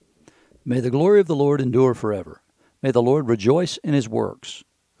May the glory of the Lord endure forever. May the Lord rejoice in his works,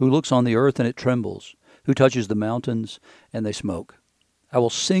 who looks on the earth and it trembles, who touches the mountains and they smoke. I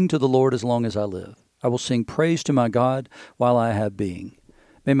will sing to the Lord as long as I live. I will sing praise to my God while I have being.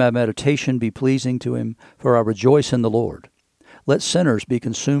 May my meditation be pleasing to him, for I rejoice in the Lord. Let sinners be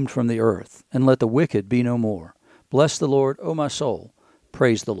consumed from the earth, and let the wicked be no more. Bless the Lord, O my soul.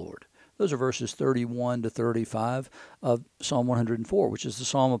 Praise the Lord. Those are verses 31 to 35 of Psalm 104, which is the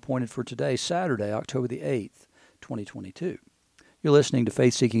psalm appointed for today, Saturday, October the 8th, 2022. You're listening to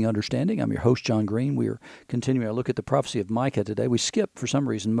Faith Seeking Understanding. I'm your host, John Green. We are continuing our look at the prophecy of Micah today. We skipped, for some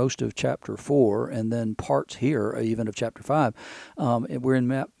reason, most of chapter 4 and then parts here, even of chapter 5. We're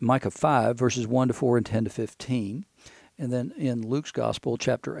in Micah 5, verses 1 to 4 and 10 to 15. And then in Luke's Gospel,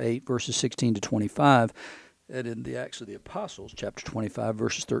 chapter 8, verses 16 to 25. And in the Acts of the Apostles, chapter 25,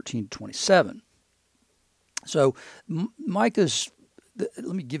 verses 13 to 27. So Micah's,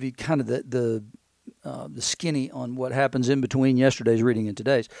 let me give you kind of the skinny on what happens in between yesterday's reading and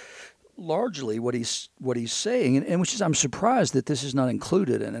today's. Largely, what he's saying, and which is, I'm surprised that this is not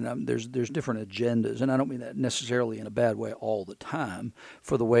included in it. There's different agendas, and I don't mean that necessarily in a bad way all the time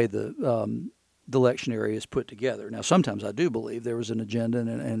for the way the lectionary is put together. Now, sometimes I do believe there was an agenda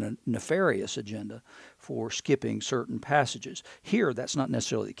and a nefarious agenda for skipping certain passages. Here, that's not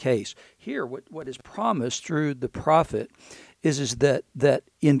necessarily the case. Here, what is promised through the prophet is that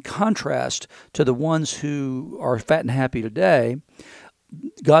in contrast to the ones who are fat and happy today,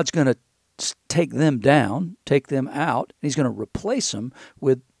 God's going to take them down, take them out, and he's going to replace them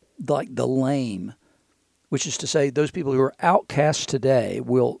with like the lame, which is to say those people who are outcasts today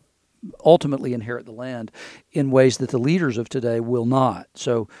will ultimately inherit the land in ways that the leaders of today will not.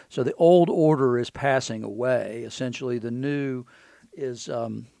 So the old order is passing away. Essentially, the new is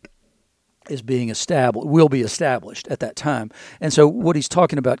being established, will be established at that time. And so what he's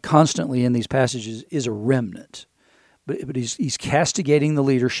talking about constantly in these passages is a remnant. But he's castigating the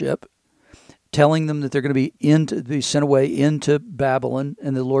leadership, telling them that they're going to be sent away into Babylon,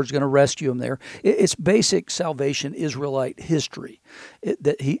 and the Lord's going to rescue them there. It's basic salvation Israelite history.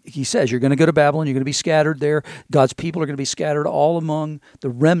 He says, you're going to go to Babylon, you're going to be scattered there. God's people are going to be scattered all among, the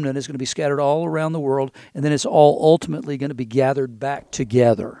remnant is going to be scattered all around the world, and then it's all ultimately going to be gathered back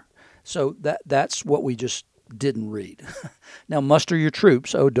together. So that's what we just didn't read. Now muster your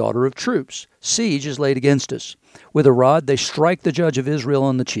troops, O daughter of troops. Siege is laid against us. With a rod they strike the judge of Israel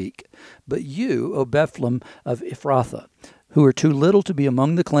on the cheek. But you, O Bethlehem of Ephrathah, who are too little to be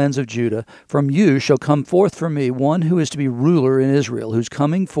among the clans of Judah, from you shall come forth for me one who is to be ruler in Israel, whose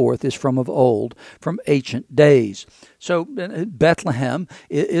coming forth is from of old, from ancient days. So Bethlehem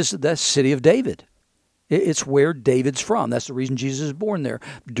is the city of David. It's where David's from. That's the reason Jesus is born there.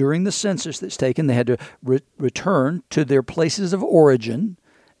 During the census that's taken, they had to return to their places of origin.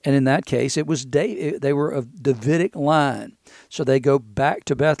 And in that case, it was they were of Davidic line. So they go back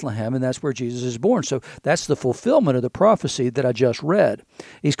to Bethlehem, and that's where Jesus is born. So that's the fulfillment of the prophecy that I just read.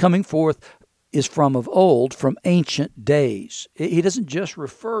 He's coming forth is from of old, from ancient days. He doesn't just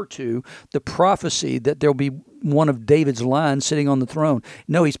refer to the prophecy that there'll be one of David's line sitting on the throne.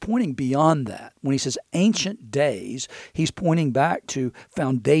 No, he's pointing beyond that. When he says ancient days, he's pointing back to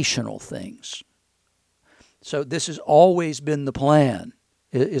foundational things. So this has always been the plan,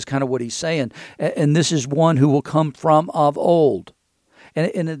 is kind of what he's saying. And this is one who will come from of old.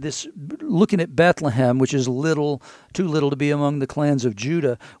 And this, looking at Bethlehem, which is too little to be among the clans of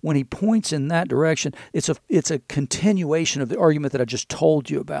Judah, when he points in that direction, it's a continuation of the argument that I just told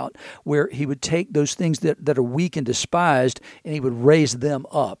you about, where he would take those things that are weak and despised, and he would raise them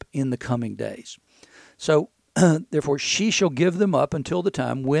up in the coming days. So, therefore, she shall give them up until the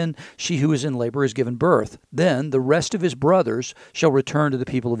time when she who is in labor is given birth. Then the rest of his brothers shall return to the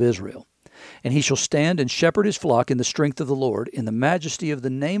people of Israel. And he shall stand and shepherd his flock in the strength of the Lord, in the majesty of the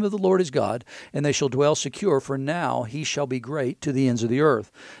name of the Lord his God, and they shall dwell secure, for now he shall be great to the ends of the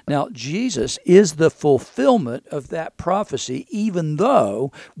earth. Now, Jesus is the fulfillment of that prophecy, even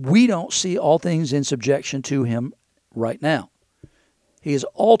though we don't see all things in subjection to him right now. He is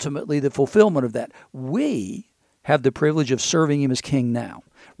ultimately the fulfillment of that. We have the privilege of serving him as king now,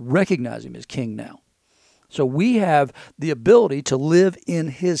 recognizing him as king now. So we have the ability to live in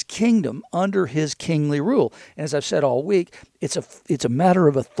his kingdom under his kingly rule. And as I've said all week, it's a matter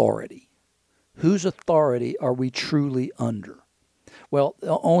of authority. Whose authority are we truly under? Well,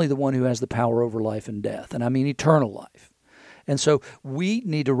 only the one who has the power over life and death, and I mean eternal life. And so we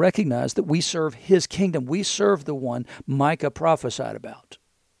need to recognize that we serve his kingdom. We serve the one Micah prophesied about.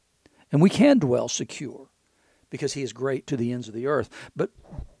 And we can dwell secure because he is great to the ends of the earth. But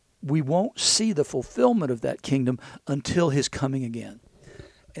we won't see the fulfillment of that kingdom until his coming again.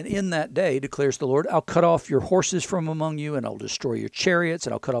 And in that day, declares the Lord, I'll cut off your horses from among you, and I'll destroy your chariots,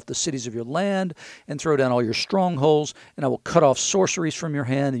 and I'll cut off the cities of your land, and throw down all your strongholds, and I will cut off sorceries from your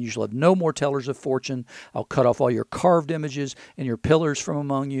hand, and you shall have no more tellers of fortune. I'll cut off all your carved images and your pillars from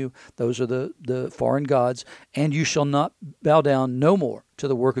among you. Those are the foreign gods. And you shall not bow down no more to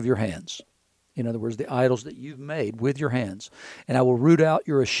the work of your hands. In other words, the idols that you've made with your hands. And I will root out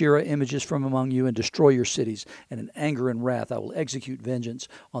your Asherah images from among you and destroy your cities. And in anger and wrath I will execute vengeance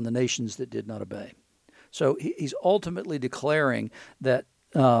on the nations that did not obey. So he's ultimately declaring that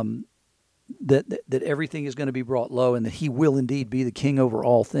that everything is going to be brought low, and that he will indeed be the king over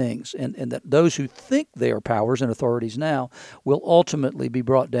all things. And that those who think they are powers and authorities now will ultimately be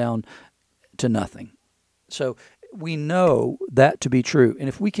brought down to nothing. So we know that to be true. And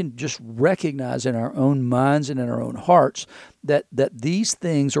if we can just recognize in our own minds and in our own hearts that these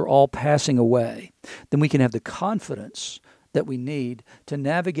things are all passing away, then we can have the confidence that we need to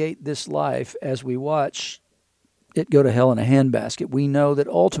navigate this life as we watch it go to hell in a handbasket. We know that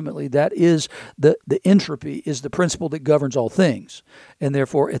ultimately that is the entropy is the principle that governs all things. And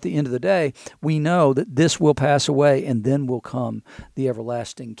therefore, at the end of the day, we know that this will pass away, and then will come the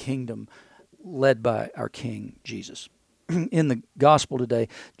everlasting kingdom led by our King Jesus. In the gospel today,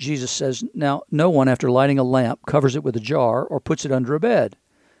 Jesus says, now, no one, after lighting a lamp, covers it with a jar or puts it under a bed.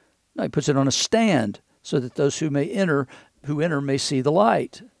 No, he puts it on a stand so that those who enter may see the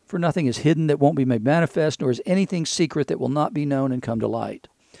light. For nothing is hidden that won't be made manifest, nor is anything secret that will not be known and come to light.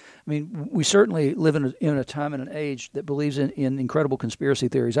 I mean, we certainly live in a time and an age that believes in incredible conspiracy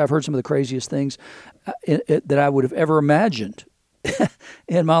theories. I've heard some of the craziest things that I would have ever imagined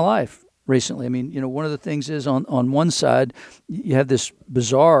in my life recently. I mean, one of the things is on one side, you have this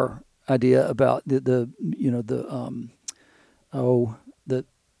bizarre idea about the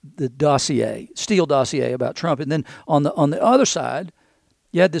dossier, Steele dossier about Trump, and then on the other side,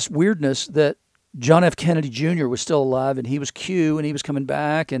 you had this weirdness that John F. Kennedy Jr. was still alive, and he was Q, and he was coming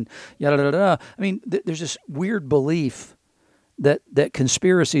back, and yada yada yada. I mean, there's this weird belief that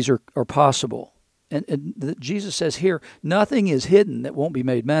conspiracies are possible. And Jesus says here, nothing is hidden that won't be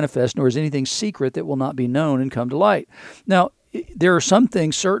made manifest, nor is anything secret that will not be known and come to light. Now, there are some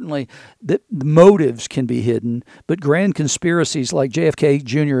things, certainly, that motives can be hidden, but grand conspiracies like JFK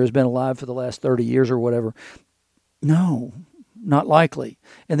Jr. has been alive for the last 30 years or whatever, no, not likely.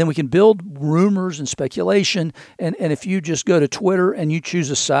 And then we can build rumors and speculation, and if you just go to Twitter and you choose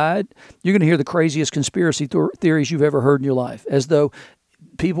a side, you're going to hear the craziest conspiracy theories you've ever heard in your life, as though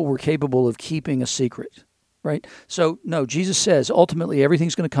people were capable of keeping a secret, right? So, no, Jesus says, ultimately,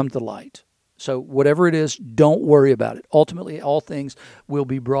 everything's going to come to the light. So whatever it is, don't worry about it. Ultimately, all things will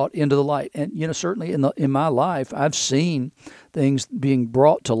be brought into the light. And, certainly in my life, I've seen things being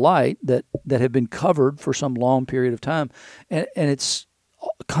brought to light that have been covered for some long period of time. And it's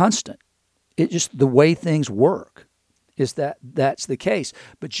constant. It's just the way things work is that's the case.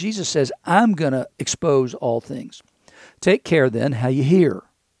 But Jesus says, I'm going to expose all things. Take care then how you hear.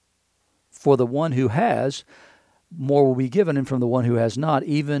 For the one who has, more will be given, and from the one who has not,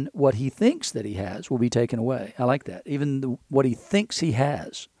 even what he thinks that he has will be taken away. I like that. Even what he thinks he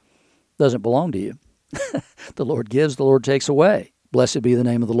has doesn't belong to you. The Lord gives, the Lord takes away. Blessed be the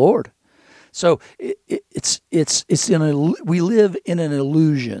name of the Lord. So we live in an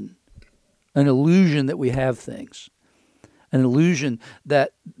illusion that we have things, an illusion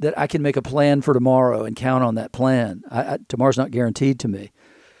that I can make a plan for tomorrow and count on that plan. Tomorrow's not guaranteed to me.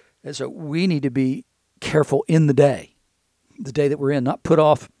 And so we need to be careful in the day that we're in, not put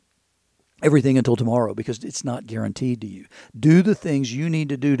off everything until tomorrow because it's not guaranteed to you. Do the things you need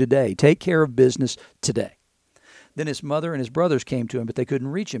to do today. Take care of business today. Then his mother and his brothers came to him, but they couldn't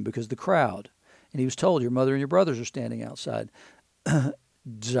reach him because of the crowd. And he was told, your mother and your brothers are standing outside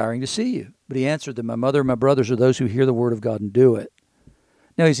desiring to see you. But he answered them, my mother and my brothers are those who hear the word of God and do it.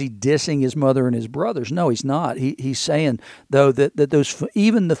 Now, is he dissing his mother and his brothers? No, he's not. He's saying, though, that those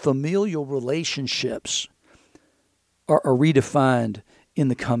even the familial relationships are redefined in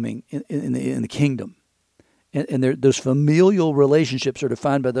the coming in the kingdom, and those familial relationships are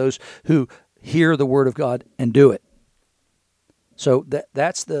defined by those who hear the word of God and do it. So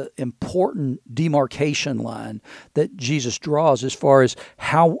that's the important demarcation line that Jesus draws as far as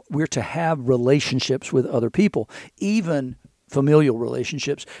how we're to have relationships with other people, even familial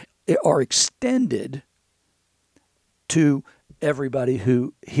relationships are extended to everybody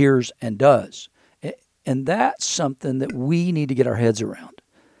who hears and does. And that's something that we need to get our heads around.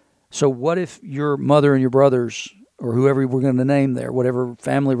 So what if your mother and your brothers, or whoever we're going to name there, whatever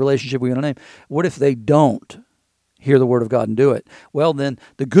family relationship we're going to name, what if they don't hear the word of God and do it? Well, then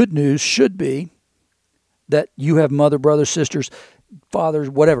the good news should be that you have mother, brothers, sisters fathers,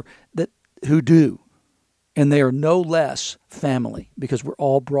 whatever, that who do. And they are no less family because we're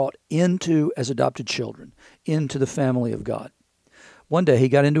all brought into, as adopted children, into the family of God. One day he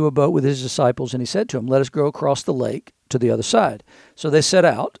got into a boat with his disciples and he said to them, let us go across the lake to the other side. So they set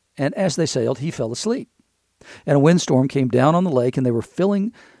out, and as they sailed, he fell asleep. And a windstorm came down on the lake, and they were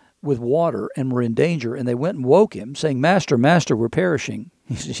filling with water and were in danger. And they went and woke him, saying, Master, Master, we're perishing.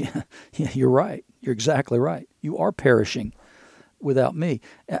 He says, yeah, you're right. You're exactly right. You are perishing without me.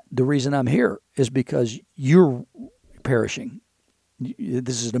 The reason I'm here is because you're perishing.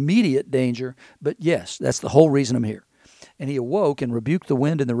 This is an immediate danger, but yes, that's the whole reason I'm here. And he awoke and rebuked the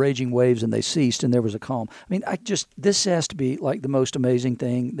wind and the raging waves, and they ceased, and there was a calm. I mean, this has to be like the most amazing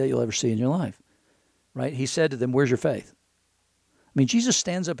thing that you'll ever see in your life, right? He said to them, where's your faith? I mean, Jesus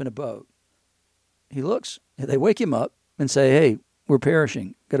stands up in a boat. He looks, they wake him up and say, hey, we're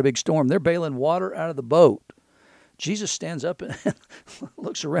perishing, got a big storm. They're bailing water out of the boat. Jesus stands up and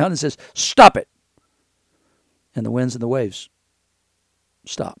looks around and says, stop it. And the winds and the waves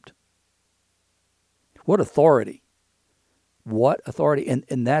stopped. What authority. What authority?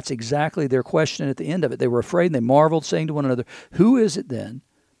 And that's exactly their question at the end of it. They were afraid and they marveled, saying to one another, who is it then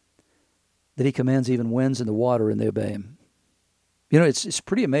that he commands even winds and the water and they obey him? You know, it's a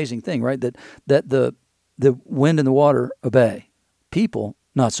pretty amazing thing, right? That the wind and the water obey. People,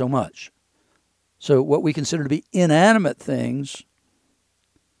 not so much. So what we consider to be inanimate things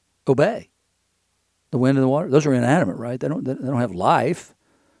obey. The wind and the water, those are inanimate, right? They don't have life.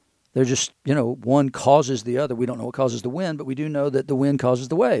 They're just, one causes the other. We don't know what causes the wind, but we do know that the wind causes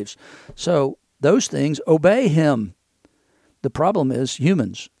the waves. So those things obey him. The problem is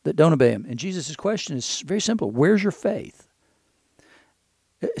humans that don't obey him. And Jesus' question is very simple. Where's your faith?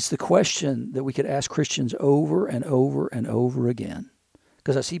 It's the question that we could ask Christians over and over and over again.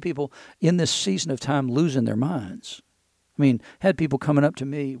 Because I see people in this season of time losing their minds. I mean, had people coming up to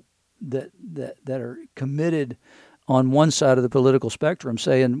me that are committed on one side of the political spectrum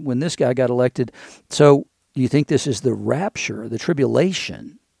saying, when this guy got elected, so do you think this is the rapture, the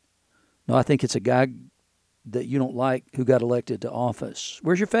tribulation? No, I think it's a guy that you don't like who got elected to office.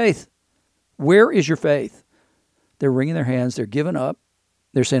 Where's your faith? Where is your faith? They're wringing their hands. They're giving up.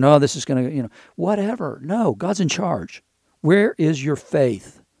 They're saying, oh, this is going to, whatever. No, God's in charge. Where is your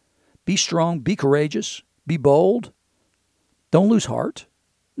faith? Be strong. Be courageous. Be bold. Don't lose heart.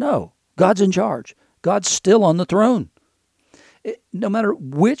 No, God's in charge. God's still on the throne. No matter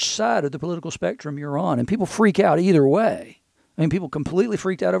which side of the political spectrum you're on, and people freak out either way. I mean, people completely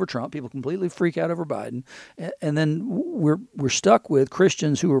freaked out over Trump. People completely freak out over Biden. And then we're stuck with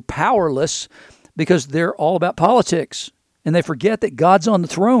Christians who are powerless because they're all about politics. And they forget that God's on the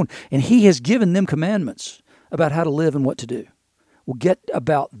throne, and he has given them commandments about how to live and what to do. Well, get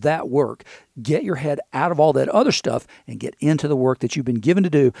about that work. Get your head out of all that other stuff and get into the work that you've been given to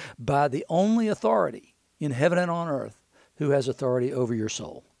do by the only authority in heaven and on earth who has authority over your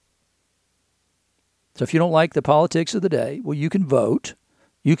soul. So if you don't like the politics of the day, well, you can vote.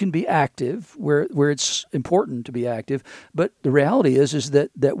 You can be active where it's important to be active. But the reality is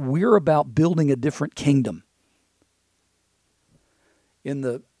that we're about building a different kingdom. In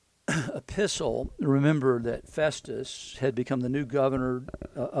the epistle, remember that Festus had become the new governor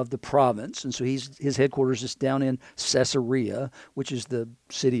of the province, and so his headquarters is down in Caesarea, which is the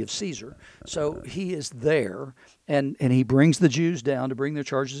city of Caesar. So he is there, and he brings the Jews down to bring their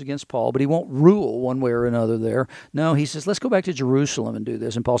charges against Paul, but he won't rule one way or another there. No, he says, let's go back to Jerusalem and do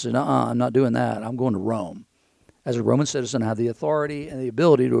this. And Paul says, I'm not doing that. I'm going to Rome. As a Roman citizen, I have the authority and the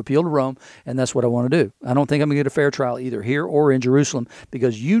ability to appeal to Rome, and that's what I want to do. I don't think I'm going to get a fair trial either here or in Jerusalem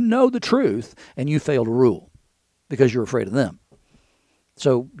because you know the truth and you fail to rule because you're afraid of them.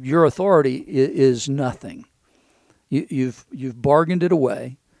 So your authority is nothing. You've bargained it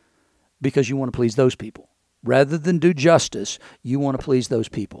away because you want to please those people. Rather than do justice, you want to please those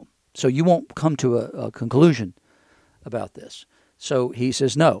people. So you won't come to a conclusion about this. So he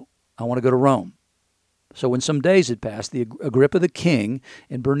says, no, I want to go to Rome. So when some days had passed, the Agrippa the king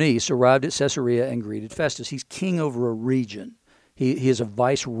and Bernice arrived at Caesarea and greeted Festus. He's king over a region. He is a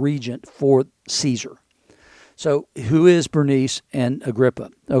vice regent for Caesar. So who is Bernice and Agrippa?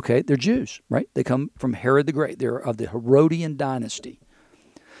 Okay, they're Jews, right? They come from Herod the Great. They're of the Herodian dynasty.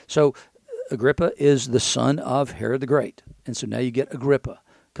 So Agrippa is the son of Herod the Great. And so now you get Agrippa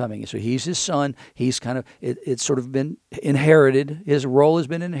coming. So he's his son. He's kind of, it's sort of been inherited. His role has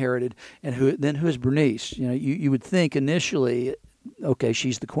been inherited. And who is Bernice? You would think initially, okay,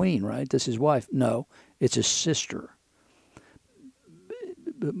 she's the queen, right? That's his wife. No, it's his sister.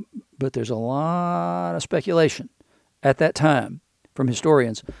 But there's a lot of speculation at that time from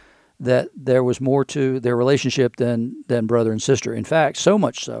historians that there was more to their relationship than brother and sister. In fact, so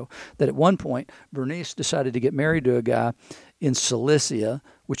much so that at one point, Bernice decided to get married to a guy in Cilicia,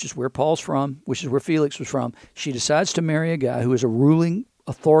 which is where Paul's from, which is where Felix was from. She decides to marry a guy who is a ruling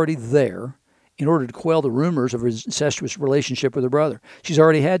authority there in order to quell the rumors of his incestuous relationship with her brother. She's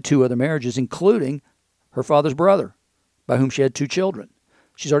already had 2 other marriages, including her father's brother, by whom she had 2 children.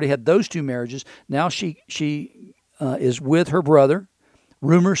 She's already had those 2 marriages. Now she is with her brother.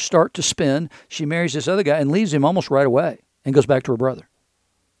 Rumors start to spin. She marries this other guy and leaves him almost right away and goes back to her brother.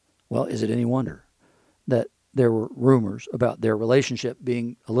 Well, is it any wonder that there were rumors about their relationship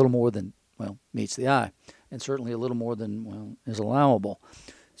being a little more than, well, meets the eye, and certainly a little more than, well, is allowable.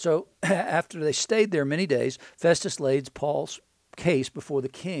 So after they stayed there many days, Festus laid Paul's case before the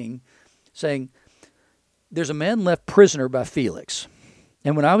king, saying, "There's a man left prisoner by Felix.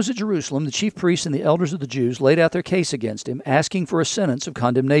 And when I was at Jerusalem, the chief priests and the elders of the Jews laid out their case against him, asking for a sentence of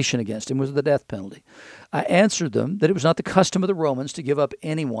condemnation against him, was the death penalty. I answered them that it was not the custom of the Romans to give up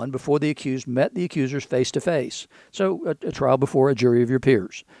anyone before the accused met the accusers face to face." So a trial before a jury of your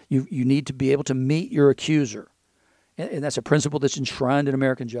peers. You need to be able to meet your accuser. And that's a principle that's enshrined in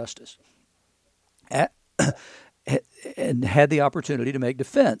American justice. And had the opportunity to make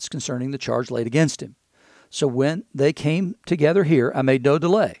defense concerning the charge laid against him. So when they came together here, I made no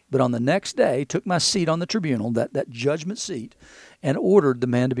delay, but on the next day took my seat on the tribunal, that judgment seat, and ordered the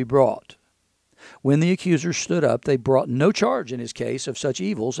man to be brought. When the accusers stood up, they brought no charge in his case of such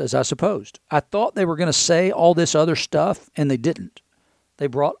evils as I supposed. I thought they were going to say all this other stuff, and they didn't. They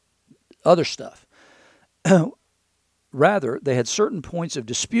brought other stuff. Rather, they had certain points of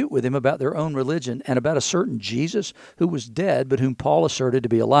dispute with him about their own religion and about a certain Jesus who was dead but whom Paul asserted to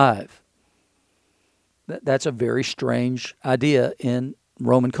be alive. That's a very strange idea in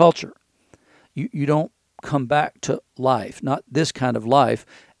Roman culture. You don't come back to life, not this kind of life,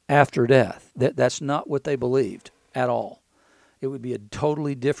 after death. That's not what they believed at all. It would be a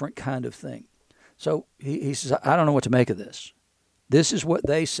totally different kind of thing. So he says, I don't know what to make of this. This is what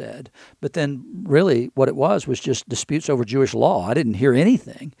they said, but then really what it was just disputes over Jewish law. I didn't hear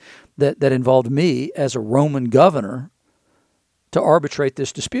anything that involved me as a Roman governor to arbitrate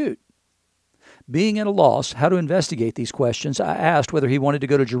this dispute. Being at a loss how to investigate these questions, I asked whether he wanted to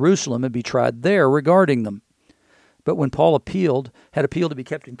go to Jerusalem and be tried there regarding them. But when Paul had appealed to be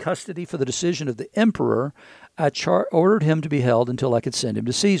kept in custody for the decision of the emperor, I ordered him to be held until I could send him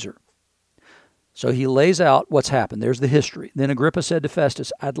to Caesar. So he lays out what's happened. There's the history. Then Agrippa said to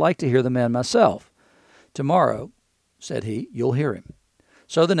Festus, "I'd like to hear the man myself." "Tomorrow," said he, "you'll hear him."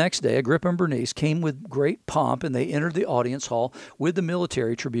 So the next day, Agrippa and Bernice came with great pomp, and they entered the audience hall with the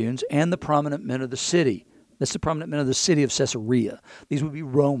military tribunes and the prominent men of the city. That's the prominent men of the city of Caesarea. These would be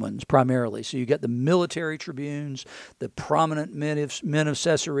Romans primarily. So you get the military tribunes, the prominent men of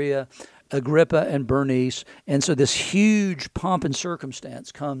Caesarea, Agrippa and Bernice. And so this huge pomp and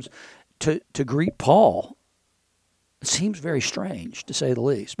circumstance comes to greet Paul. It seems very strange, to say the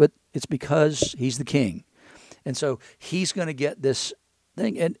least, but it's because he's the king. And so he's going to get this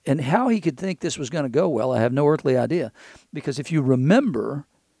thing. And how he could think this was going to go well, I have no earthly idea. Because if you remember,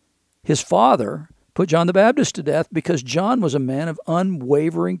 his father put John the Baptist to death because John was a man of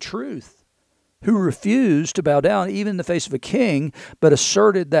unwavering truth who refused to bow down even in the face of a king, but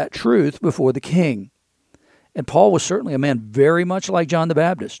asserted that truth before the king. And Paul was certainly a man very much like John the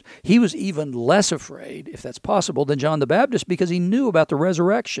Baptist. He was even less afraid, if that's possible, than John the Baptist because he knew about the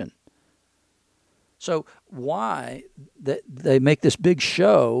resurrection. So why they make this big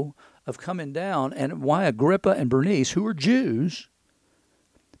show of coming down, and why Agrippa and Bernice, who are Jews,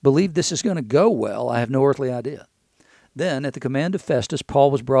 believe this is going to go well, I have no earthly idea. Then, at the command of Festus,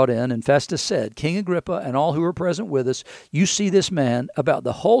 Paul was brought in, and Festus said, "King Agrippa and all who are present with us, you see this man about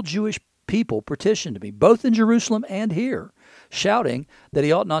the whole Jewish people petitioned to me, both in Jerusalem and here, shouting that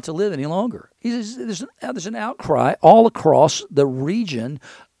he ought not to live any longer." He says, there's an outcry all across the region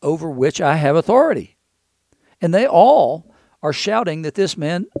over which I have authority. And they all are shouting that this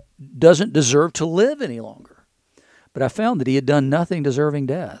man doesn't deserve to live any longer. But I found that he had done nothing deserving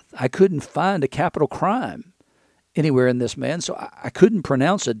death. I couldn't find a capital crime anywhere in this man, so I couldn't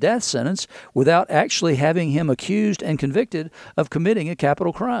pronounce a death sentence without actually having him accused and convicted of committing a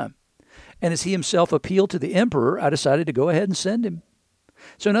capital crime. And as he himself appealed to the emperor, I decided to go ahead and send him.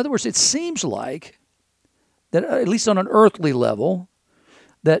 So in other words, it seems like that, at least on an earthly level,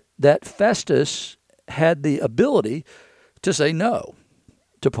 that Festus had the ability to say no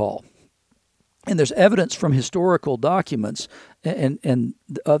to Paul. And there's evidence from historical documents and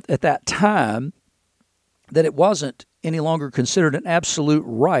at that time that it wasn't any longer considered an absolute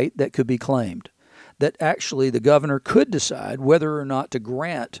right that could be claimed. that actually the governor could decide whether or not to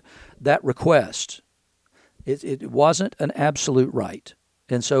grant that request. It wasn't an absolute right.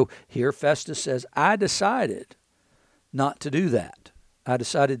 And so here Festus says, I decided not to do that. I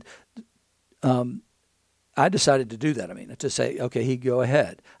decided to do that. I mean, to say, okay, he go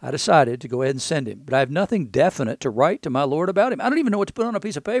ahead. I decided to go ahead and send him, but I have nothing definite to write to my Lord about him. I don't even know what to put on a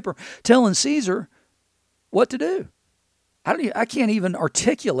piece of paper telling Caesar what to do. I can't even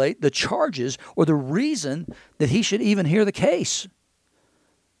articulate the charges or the reason that he should even hear the case.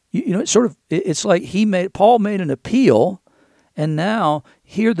 You know, it's like Paul made an appeal, and now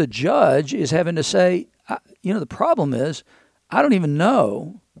here the judge is having to say, the problem is, I don't even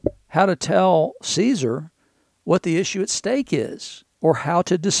know how to tell Caesar what the issue at stake is or how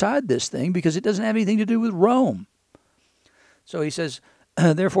to decide this thing because it doesn't have anything to do with Rome. So he says,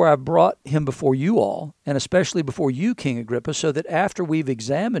 therefore I've brought him before you all, and especially before you, King Agrippa, so that after we've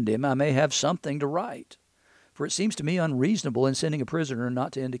examined him, I may have something to write. For it seems to me unreasonable in sending a prisoner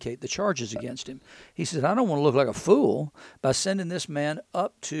not to indicate the charges against him. He said, I don't want to look like a fool by sending this man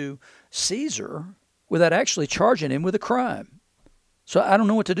up to Caesar without actually charging him with a crime. So I don't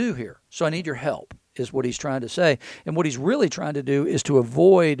know what to do here. So I need your help, is what he's trying to say. And what he's really trying to do is to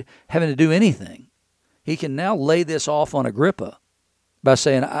avoid having to do anything. He can now lay this off on Agrippa by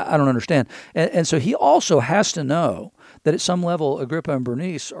saying, I don't understand. And so he also has to know that at some level Agrippa and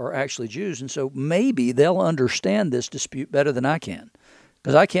Bernice are actually Jews, and so maybe they'll understand this dispute better than I can,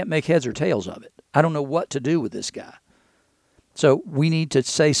 because I can't make heads or tails of it. I don't know what to do with this guy. So we need to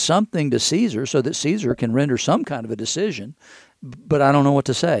say something to Caesar so that Caesar can render some kind of a decision, but I don't know what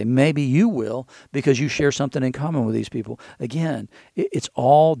to say. Maybe you will, because you share something in common with these people. Again, it's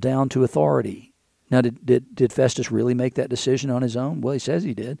all down to authority. Now, did Festus really make that decision on his own? Well, he says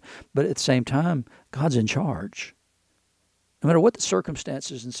he did, but at the same time, God's in charge. No matter what the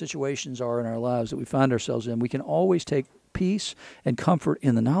circumstances and situations are in our lives that we find ourselves in, we can always take peace and comfort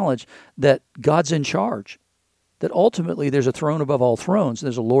in the knowledge that God's in charge, that ultimately there's a throne above all thrones,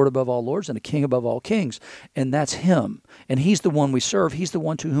 there's a Lord above all lords, and a king above all kings, and that's him. And he's the one we serve. He's the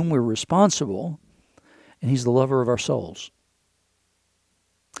one to whom we're responsible, and he's the lover of our souls.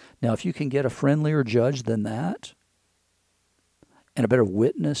 Now, if you can get a friendlier judge than that and a better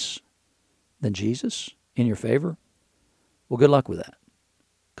witness than Jesus in your favor, well, good luck with that,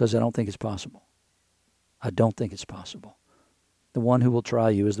 because I don't think it's possible. I don't think it's possible. The one who will try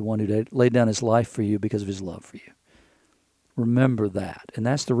you is the one who laid down his life for you because of his love for you. Remember that. And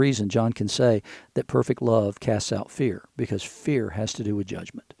that's the reason John can say that perfect love casts out fear, because fear has to do with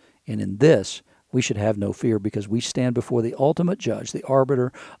judgment. And in this, we should have no fear, because we stand before the ultimate judge, the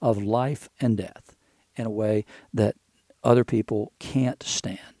arbiter of life and death, in a way that other people can't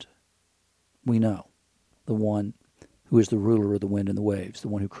stand. We know the one who is the ruler of the wind and the waves, the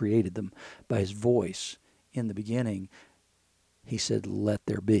one who created them by his voice in the beginning. He said, let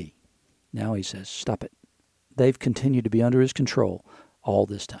there be. Now he says, stop it. They've continued to be under his control all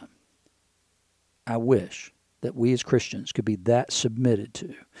this time. I wish that we as Christians could be that submitted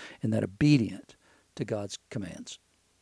to and that obedient to God's commands.